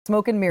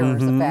smoke and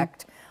mirrors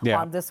effect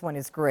on this one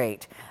is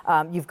great.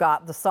 You've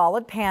got the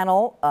solid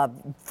panel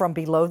from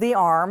below the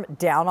arm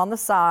down on the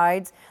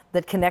sides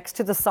that connects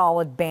to the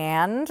solid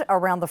band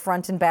around the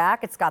front and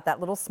back. It's got that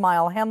little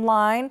smile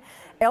hemline.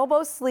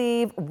 Elbow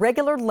sleeve,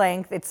 regular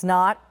length. It's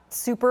not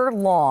super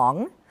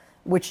long,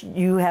 which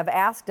you have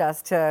asked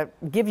us to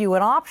give you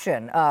an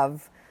option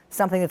of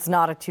something that's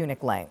not a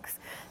tunic length.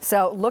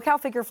 So look how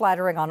figure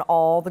flattering on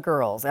all the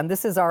girls. And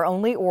this is our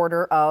only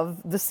order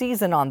of the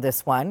season on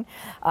this one.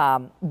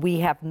 We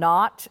have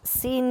not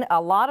seen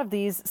a lot of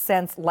these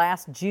since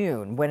last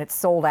June when it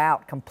sold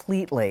out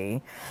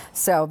completely.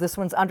 So this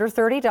one's under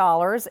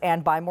 $30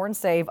 and buy more and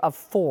save of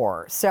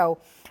 4. So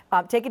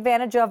take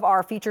advantage of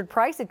our featured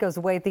price. It goes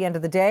away at the end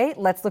of the day.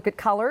 Let's look at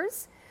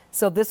colors.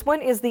 So this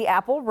one is the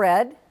apple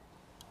red.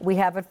 We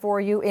have it for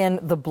you in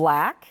the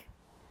black.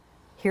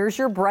 Here's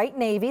your bright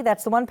navy.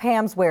 That's the one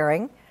Pam's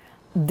wearing.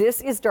 This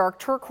is dark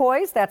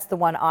turquoise. That's the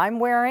one I'm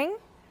wearing.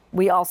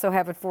 We also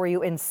have it for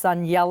you in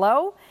sun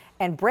yellow.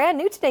 And brand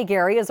new today,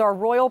 Gary, is our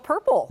royal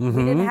purple. We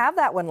didn't have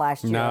that one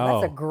last year.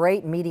 No. That's a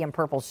great medium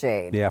purple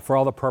shade. Yeah, for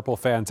all the purple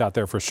fans out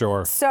there for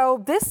sure.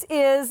 So this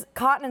is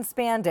cotton and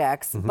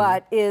spandex,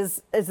 but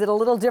is it a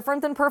little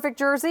different than Perfect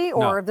Jersey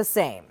or the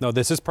same? No,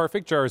 this is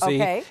Perfect Jersey.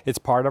 Okay. It's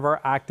part of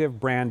our active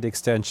brand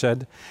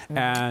extension.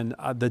 And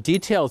the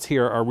details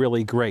here are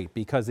really great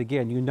because,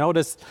 again, you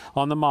notice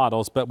on the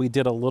models, but we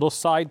did a little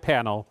side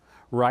panel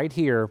right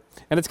here,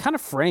 and it's kind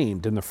of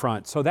framed in the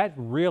front. So that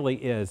really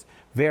is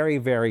very,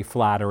 very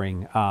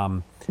flattering.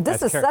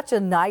 This is such a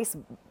nice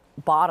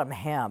bottom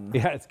hem.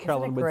 Yeah, as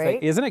Carolyn would say.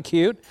 Isn't it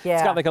cute? Yeah.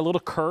 It's got like a little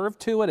curve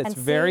to it. It's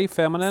very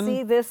feminine.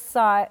 See, this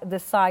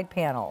side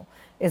panel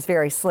is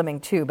very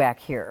slimming too back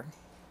here.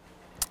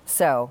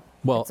 So,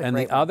 well, and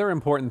the other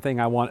important thing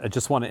I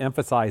just want to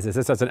emphasize is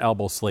this has an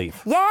elbow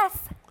sleeve. Yes.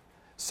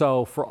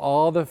 So for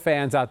all the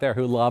fans out there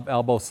who love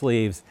elbow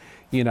sleeves,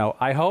 you know,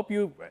 I hope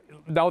you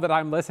know that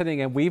I'm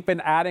listening, and we've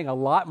been adding a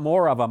lot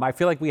more of them. I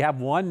feel like we have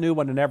one new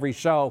one in every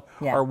show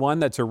or one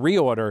that's a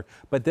reorder,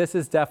 but this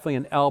is definitely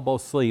an elbow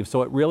sleeve.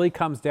 So it really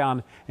comes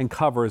down and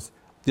covers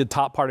the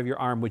top part of your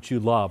arm, which you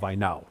love, I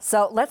know.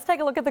 So let's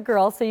take a look at the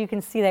girls so you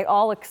can see they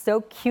all look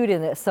so cute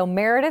in this. So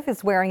Meredith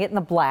is wearing it in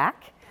the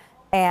black,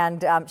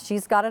 and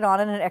she's got it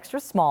on in an extra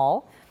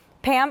small.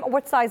 Pam,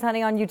 what size,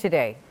 honey, on you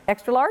today?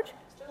 Extra large?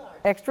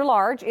 Extra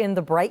large in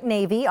the bright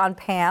navy on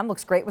Pam.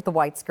 Looks great with the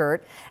white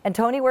skirt. And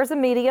Tony wears a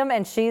medium,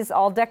 and she's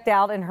all decked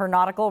out in her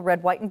nautical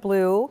red, white, and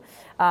blue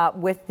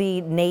with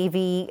the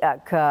navy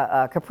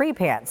capri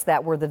pants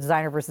that were the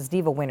Designer versus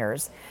Diva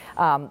winners.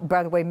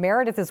 By the way,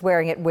 Meredith is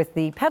wearing it with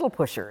the pedal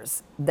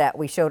pushers that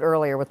we showed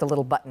earlier with the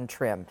little button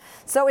trim.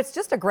 So it's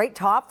just a great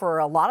top for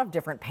a lot of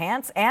different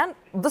pants and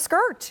the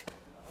skirt.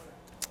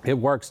 It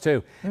works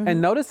too.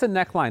 And notice the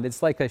neckline.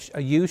 It's like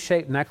a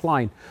U-shaped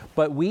neckline,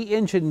 but we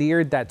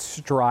engineered that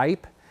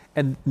stripe,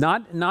 and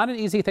not an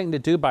easy thing to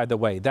do, by the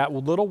way. That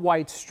little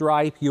white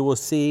stripe you will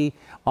see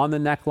on the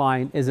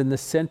neckline is in the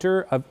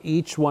center of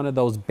each one of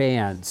those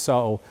bands.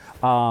 So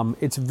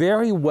it's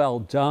very well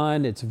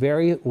done. It's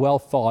very well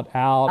thought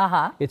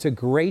out. It's a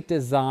great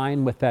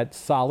design with that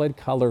solid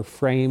color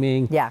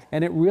framing. Yeah.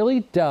 And it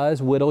really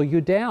does whittle you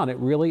down. It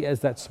really is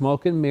that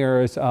smoke and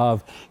mirrors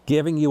of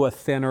giving you a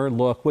thinner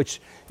look,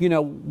 which, you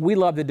know, we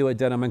love to do at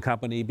Denim &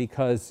 Company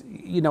because,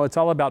 you know, it's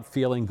all about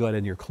feeling good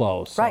in your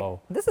clothes. Right.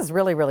 So. This is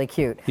really, really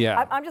cute.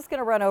 Yeah. I'm just going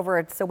to run over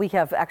it. So we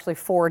have actually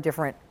 4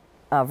 different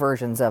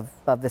versions of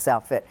this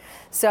outfit.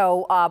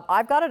 So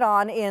I've got it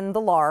on in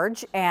the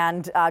large,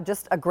 and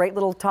just a great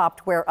little top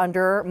to wear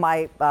under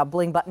my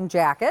bling button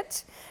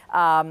jacket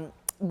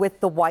with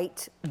the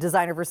white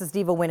Designer versus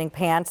Diva winning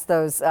pants,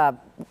 those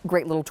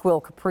great little twill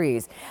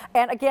capris.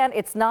 And again,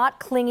 it's not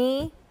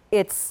clingy.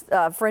 It's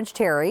French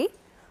terry.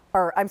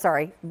 Or I'm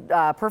sorry,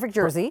 Perfect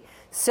Jersey.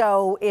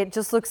 So it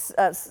just looks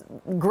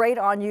great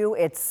on you.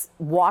 It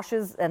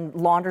washes and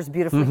launders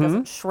beautifully,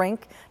 doesn't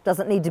shrink,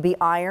 doesn't need to be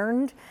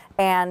ironed.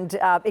 And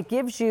it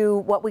gives you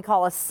what we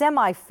call a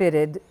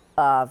semi-fitted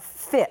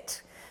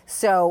fit.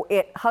 So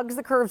it hugs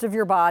the curves of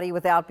your body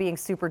without being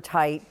super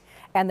tight.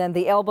 And then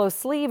the elbow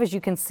sleeve, as you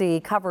can see,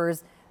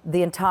 covers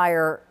the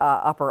entire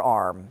upper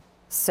arm.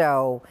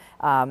 So,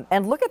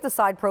 and look at the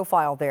side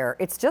profile there.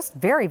 It's just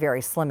very,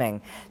 very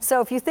slimming. So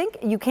if you think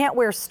you can't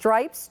wear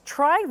stripes,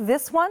 try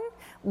this one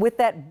with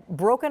that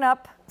broken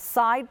up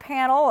side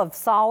panel of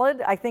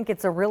solid. I think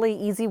it's a really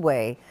easy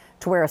way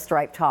to wear a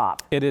striped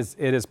top. It is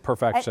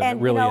perfection.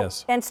 And it really you know,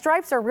 is. And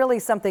stripes are really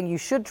something you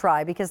should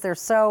try because they're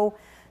so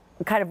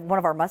kind of one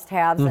of our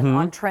must-haves and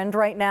on trend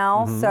right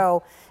now.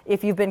 So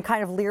if you've been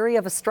kind of leery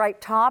of a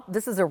striped top,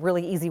 this is a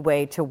really easy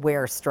way to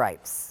wear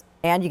stripes.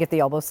 And you get the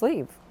elbow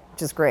sleeve,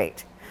 which is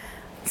great.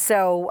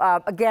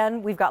 So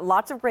again, we've got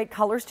lots of great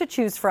colors to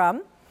choose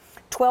from.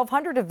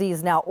 1,200 of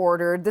these now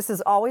ordered. This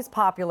is always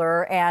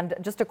popular. And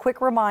just a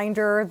quick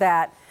reminder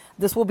that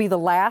this will be the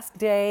last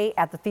day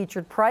at the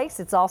featured price.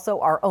 It's also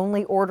our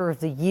only order of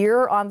the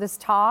year on this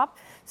top.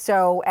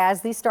 So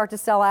as these start to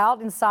sell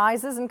out in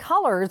sizes and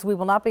colors, we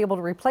will not be able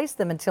to replace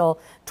them until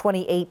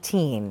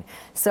 2018.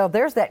 So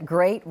there's that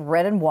great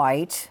red and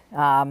white.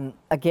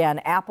 Again,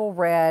 apple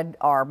red,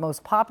 our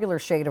most popular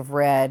shade of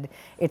red.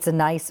 It's a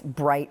nice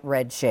bright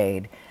red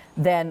shade.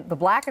 Then the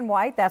black and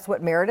white, that's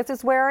what Meredith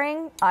is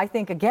wearing. I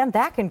think, again,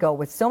 that can go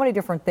with so many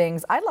different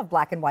things. I love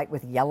black and white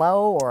with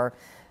yellow or,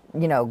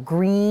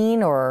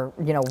 green or,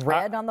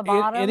 red on the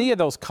bottom. Any of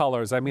those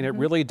colors, I mean, it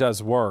really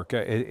does work.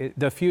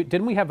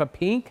 Didn't we have a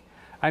pink?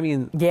 I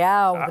mean,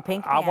 yeah, the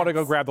pink pants. I want to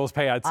go grab those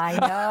pants. I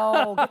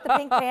know. Get the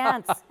pink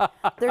pants.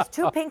 There's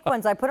 2 pink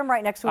ones. I put them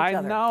right next to each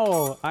other.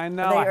 I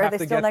know. I have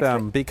to get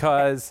them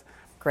because...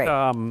 Great.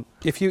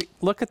 If you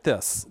look at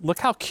this, look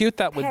how cute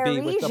that would be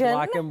with the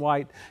black and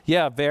white.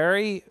 Yeah,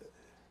 very.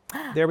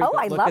 There we go.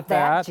 I Look love at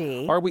that.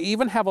 G. Or we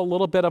even have a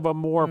little bit of a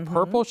more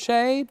purple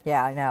shade.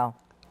 Yeah, I know.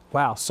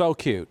 Wow, so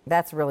cute.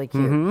 That's really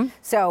cute.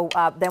 So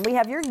then we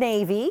have your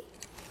navy.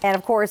 And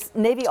of course,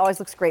 navy always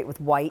looks great with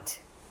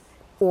white.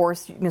 Or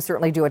you can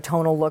certainly do a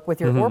tonal look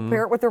with your, or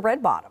pair it with the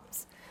red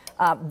bottoms.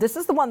 This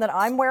is the one that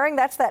I'm wearing.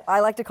 That's that, I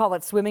like to call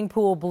it swimming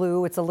pool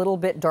blue. It's a little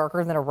bit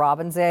darker than a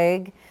robin's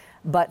egg,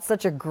 but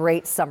such a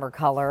great summer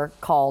color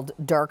called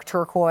dark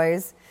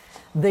turquoise.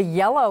 The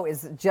yellow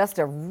is just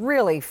a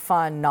really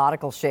fun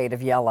nautical shade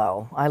of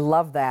yellow. I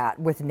love that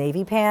with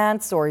navy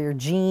pants or your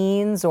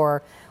jeans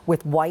or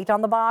with white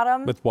on the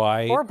bottom. With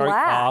white. Or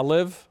black. Or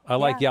olive. I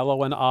like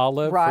yellow and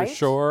olive for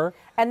sure.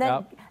 And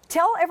then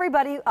tell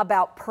everybody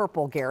about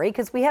purple, Gary,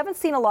 because we haven't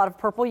seen a lot of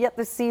purple yet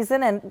this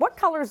season. And what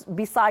colors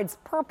besides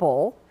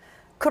purple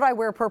could I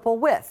wear purple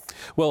with?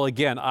 Well,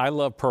 again, I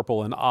love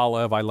purple and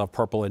olive. I love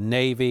purple and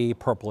navy,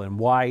 purple and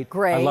white.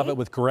 Gray. I love it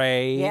with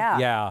gray.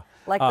 Yeah.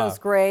 Like those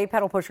gray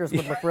pedal pushers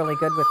would look really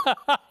good with.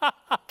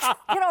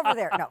 Get over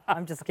there. No,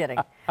 I'm just kidding.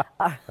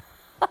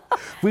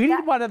 We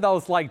need one of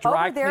those like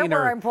dry cleaner. Over there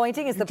where I'm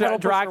pointing is the pedal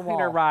dry pusher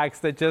cleaner wall. racks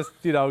that just,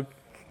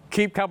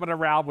 keep coming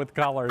around with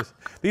colors.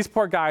 These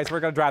poor guys, we're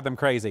going to drive them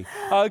crazy.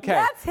 Okay.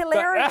 That's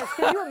hilarious.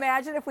 Can you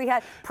imagine if we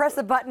had press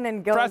a button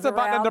and go press a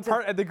button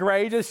and the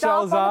gray just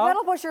shows on up? The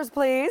pedal pushers,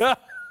 please.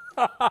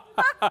 I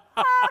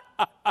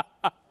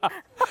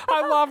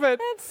love it.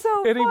 That's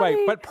so anyway,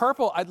 funny. but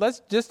purple.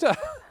 Let's just to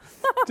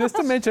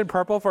mention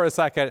purple for a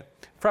second.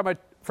 From a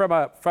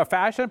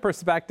fashion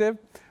perspective,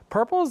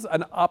 purple's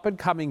an up and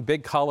coming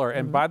big color.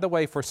 And by the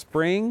way, for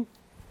spring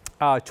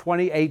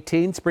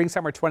 2018, spring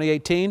summer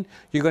 2018,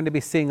 you're going to be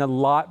seeing a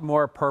lot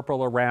more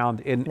purple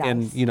around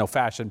in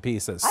fashion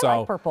pieces. I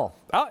like purple.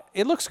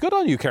 It looks good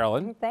on you,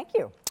 Carolyn. Thank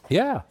you.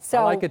 Yeah, so,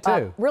 I like it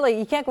too. Really,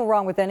 you can't go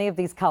wrong with any of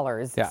these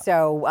colors. Yeah.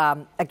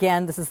 So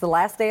again, this is the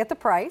last day at the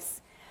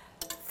price.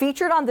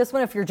 Featured on this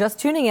one, if you're just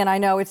tuning in, I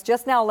know it's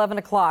just now 11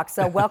 o'clock,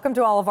 so welcome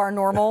to all of our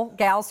normal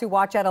gals who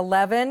watch at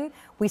 11.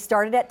 We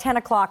started at 10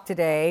 o'clock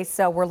today,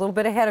 so we're a little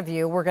bit ahead of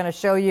you. We're going to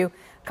show you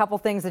a couple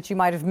things that you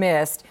might have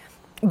missed.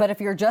 But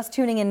if you're just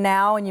tuning in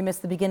now and you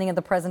missed the beginning of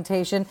the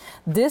presentation,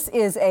 this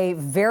is a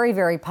very,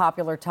 very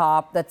popular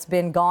top that's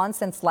been gone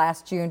since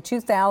last June.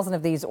 2,000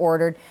 of these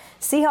ordered.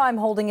 See how I'm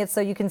holding it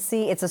so you can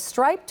see it's a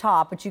striped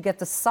top, but you get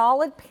the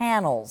solid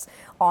panels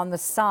on the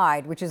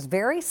side, which is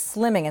very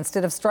slimming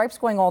instead of stripes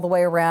going all the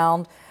way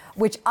around,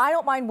 which I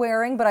don't mind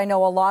wearing, but I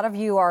know a lot of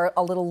you are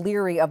a little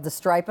leery of the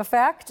stripe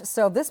effect.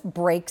 So this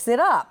breaks it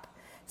up.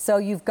 So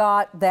you've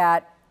got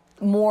that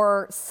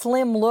more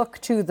slim look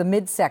to the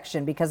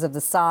midsection because of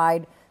the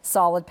side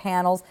solid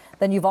panels.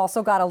 Then you've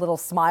also got a little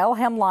smile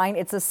hemline.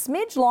 It's a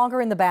smidge longer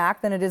in the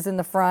back than it is in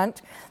the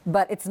front,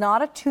 but it's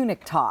not a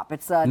tunic top.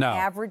 It's an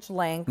average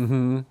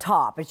length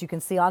top. As you can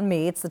see on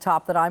me, it's the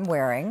top that I'm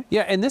wearing.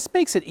 Yeah, and this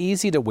makes it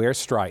easy to wear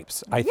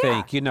stripes, I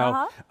think.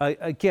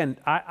 Again,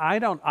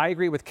 I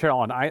agree with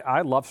Carolyn.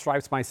 I love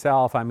stripes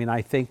myself. I mean,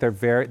 I think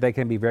they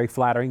can be very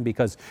flattering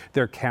because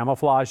they're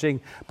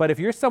camouflaging. But if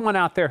you're someone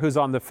out there who's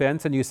on the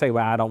fence and you say,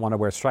 well, I don't want to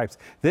wear stripes,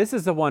 this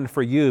is the one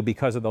for you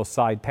because of those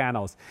side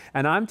panels.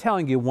 And I'm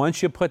telling you,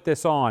 once you put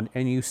this on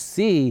and you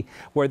see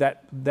where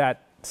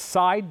that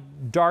side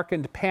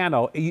darkened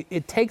panel,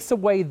 it takes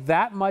away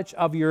that much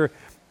of your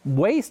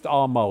waist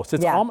almost.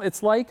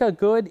 It's like a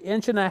good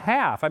inch and a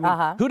half. I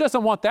mean, who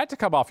doesn't want that to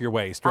come off your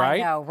waist,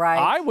 right? I know, right?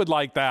 I would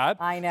like that.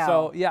 I know.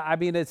 So yeah, I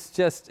mean, it's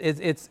just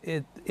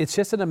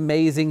an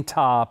amazing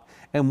top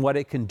and what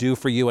it can do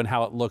for you and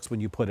how it looks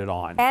when you put it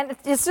on. And it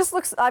just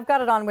looks, I've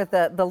got it on with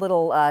the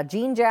little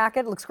jean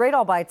jacket. It looks great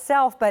all by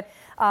itself, but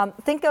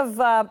think of,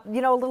 a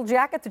little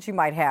jacket that you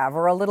might have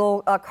or a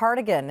little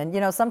cardigan.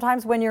 And,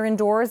 sometimes when you're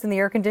indoors in the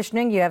air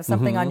conditioning, you have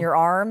something on your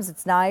arms.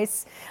 It's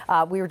nice.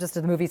 We were just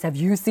at the movies. Have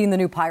you seen the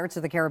new Pirates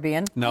of the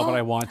Caribbean? No, but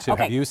I want to.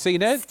 Okay. Have you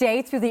seen it?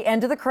 Stay through the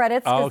end of the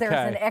credits because there's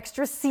an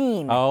extra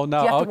scene. Oh,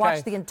 no. You have to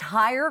watch the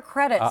entire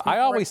credits. I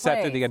always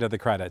set to the end of the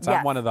credits. Yes.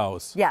 I'm one of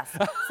those. Yes.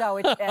 So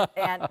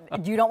and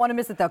you don't want to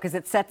miss it, though, because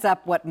it sets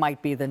up what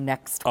might be the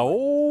next one.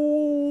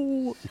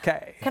 Oh,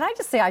 okay. Can I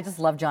just say, I just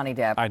love Johnny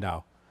Depp. I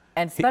know.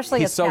 And especially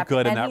he's as so Captain,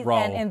 good in that role.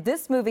 And in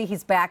this movie,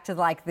 he's back to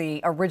like the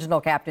original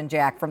Captain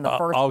Jack from the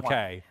first one,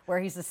 okay. where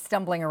he's just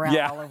stumbling around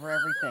all over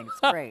everything. It's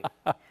great.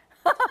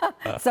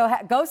 So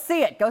go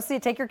see it. Go see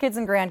it. Take your kids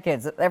and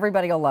grandkids.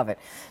 Everybody will love it.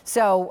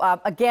 So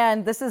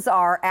again, this is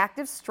our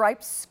active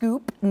striped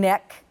scoop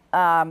neck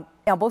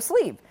elbow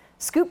sleeve.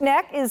 Scoop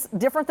neck is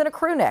different than a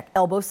crew neck.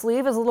 Elbow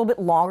sleeve is a little bit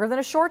longer than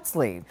a short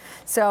sleeve.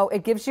 So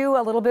it gives you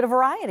a little bit of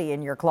variety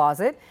in your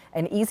closet.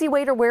 An easy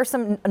way to wear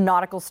some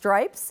nautical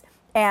stripes.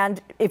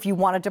 And if you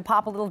wanted to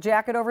pop a little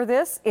jacket over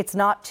this, it's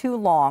not too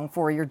long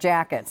for your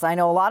jackets. I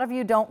know a lot of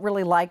you don't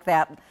really like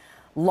that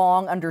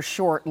long under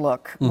short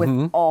look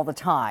with all the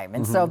time.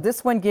 And so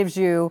this one gives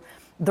you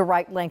the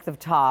right length of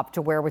top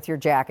to wear with your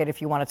jacket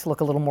if you want it to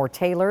look a little more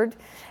tailored.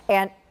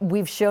 And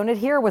we've shown it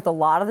here with a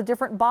lot of the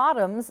different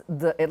bottoms.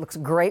 It looks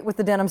great with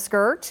the denim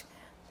skirt.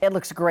 It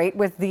looks great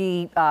with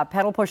the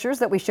pedal pushers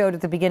that we showed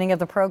at the beginning of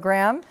the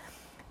program.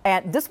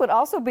 And this would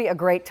also be a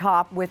great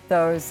top with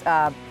those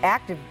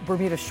active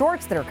Bermuda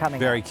shorts that are coming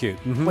Very out, cute.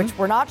 which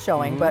we're not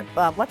showing, but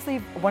let's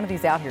leave one of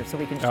these out here so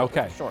we can show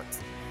the shorts.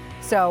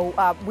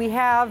 So we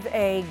have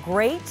a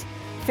great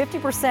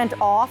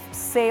 50% off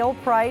sale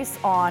price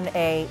on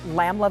a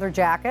lamb leather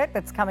jacket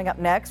that's coming up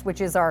next, which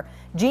is our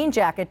jean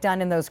jacket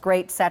done in those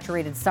great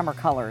saturated summer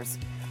colors.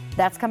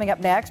 That's coming up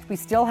next. We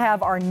still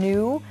have our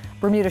new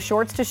Bermuda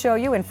shorts to show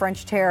you in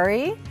French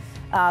terry,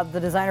 the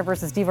designer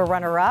versus diva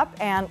runner-up,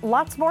 and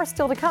lots more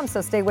still to come. So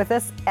stay with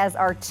us as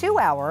our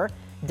 2-hour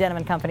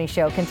Denim & Company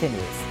show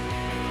continues.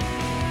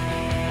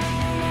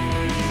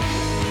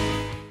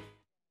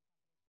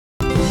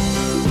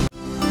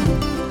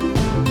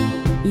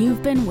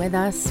 You've been with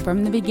us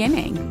from the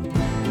beginning.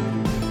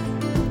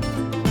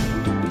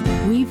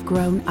 We've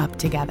grown up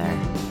together.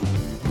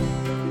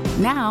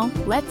 Now,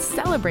 let's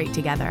celebrate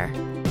together.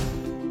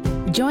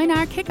 Join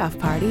our kickoff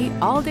party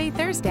all day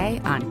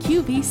Thursday on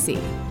QVC.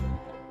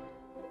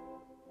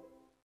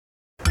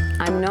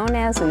 I'm known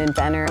as an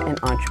inventor and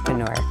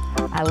entrepreneur.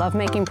 I love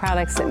making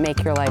products that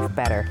make your life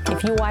better.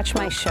 If you watch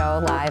my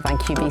show live on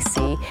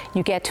QVC,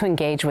 you get to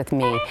engage with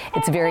me.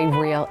 It's very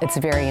real, it's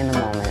very in the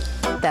moment.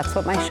 That's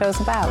what my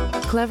show's about.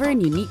 Clever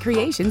and Unique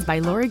Creations by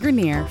Lori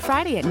Grenier,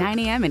 Friday at 9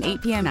 a.m. and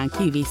 8 p.m. on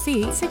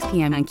QVC, 6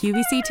 p.m. on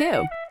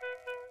QVC2.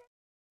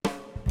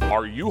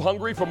 Are you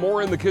hungry for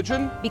more in the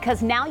kitchen?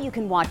 Because now you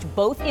can watch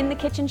both In the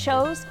Kitchen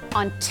shows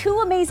on 2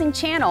 amazing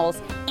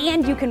channels,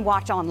 and you can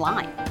watch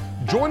online.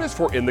 Join us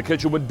for In the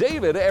Kitchen with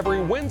David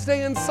every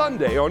Wednesday and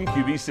Sunday on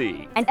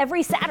QVC. And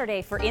every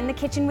Saturday for In the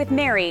Kitchen with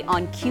Mary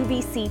on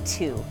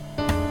QVC2.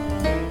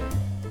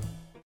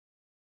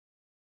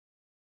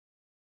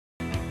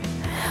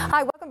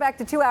 Hi, welcome back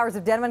to 2 hours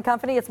of Denim &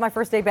 Company. It's my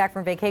first day back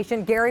from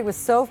vacation. Gary was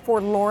so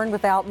forlorn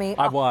without me.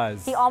 I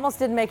was. He almost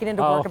didn't make it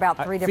into work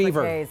about 3 different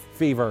days.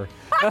 Fever.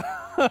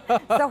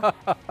 So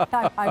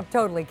I'm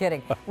totally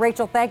kidding.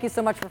 Rachel, thank you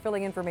so much for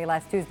filling in for me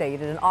last Tuesday. You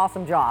did an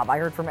awesome job. I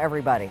heard from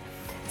everybody.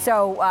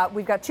 So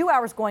we've got 2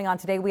 hours going on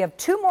today. We have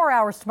 2 more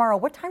hours tomorrow.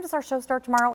 What time does our show start tomorrow?